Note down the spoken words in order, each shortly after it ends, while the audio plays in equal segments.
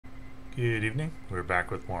Good evening. We're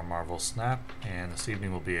back with more Marvel Snap, and this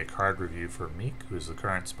evening will be a card review for Miek, who's the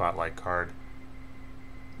current Spotlight card.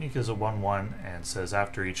 Miek is a 1/1 and says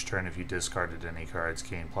after each turn, if you discarded any cards,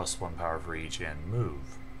 gain +1 power for each and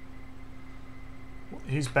move.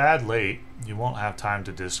 He's bad late. You won't have time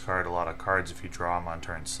to discard a lot of cards if you draw him on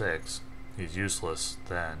turn 6. He's useless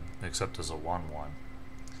then, except as a 1/1.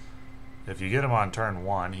 If you get him on turn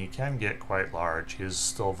 1, he can get quite large. He is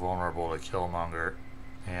still vulnerable to Killmonger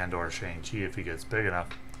and or Shang-Chi if he gets big enough.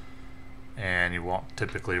 And you won't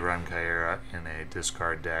typically run Kyra in a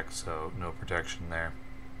discard deck, so no protection there.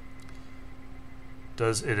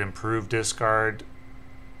 Does it improve discard?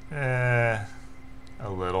 A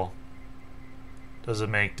little. Does it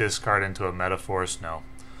make discard into a metaforce? No.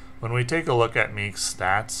 When we take a look at Miek's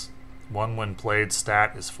stats, one when played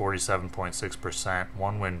stat is 47.6%,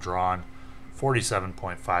 one when drawn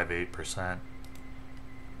 47.58%.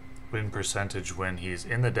 Win percentage when he's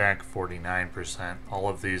in the deck, 49%. All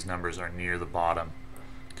of these numbers are near the bottom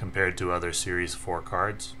compared to other Series 4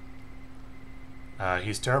 cards.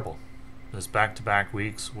 He's terrible. There's back-to-back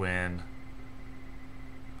weeks when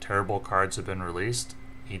terrible cards have been released.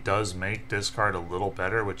 He does make discard a little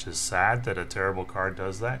better, which is sad that a terrible card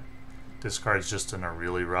does that. Discard's just in a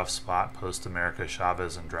really rough spot post-America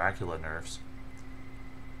Chavez and Dracula nerfs.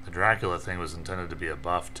 The Dracula thing was intended to be a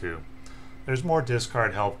buff too. There's more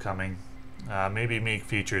discard help coming. Maybe Miek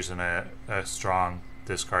features in a strong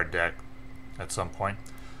discard deck at some point.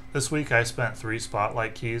 This week I spent 3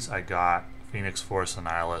 Spotlight keys. I got Phoenix Force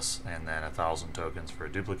Annihilus and then 1,000 tokens for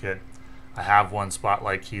a duplicate. I have 1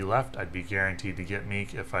 Spotlight key left. I'd be guaranteed to get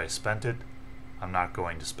Miek if I spent it. I'm not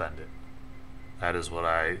going to spend it. That is what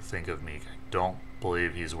I think of Miek. I don't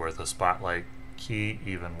believe he's worth a Spotlight key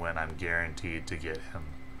even when I'm guaranteed to get him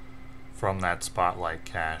from that Spotlight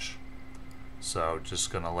cache. So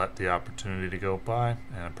just going to let the opportunity to go by,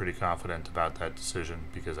 and I'm pretty confident about that decision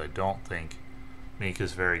because I don't think Miek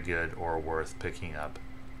is very good or worth picking up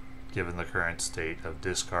given the current state of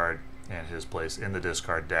discard and his place in the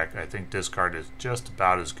discard deck. I think discard is just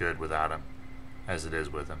about as good without him as it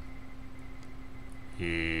is with him.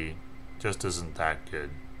 He just isn't that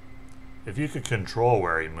good. If you could control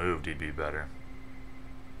where he moved, he'd be better.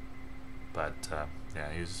 But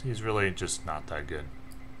yeah, he's really just not that good.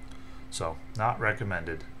 So, not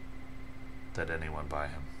recommended that anyone buy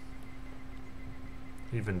him.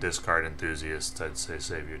 Even discard enthusiasts, I'd say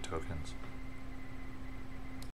save your tokens.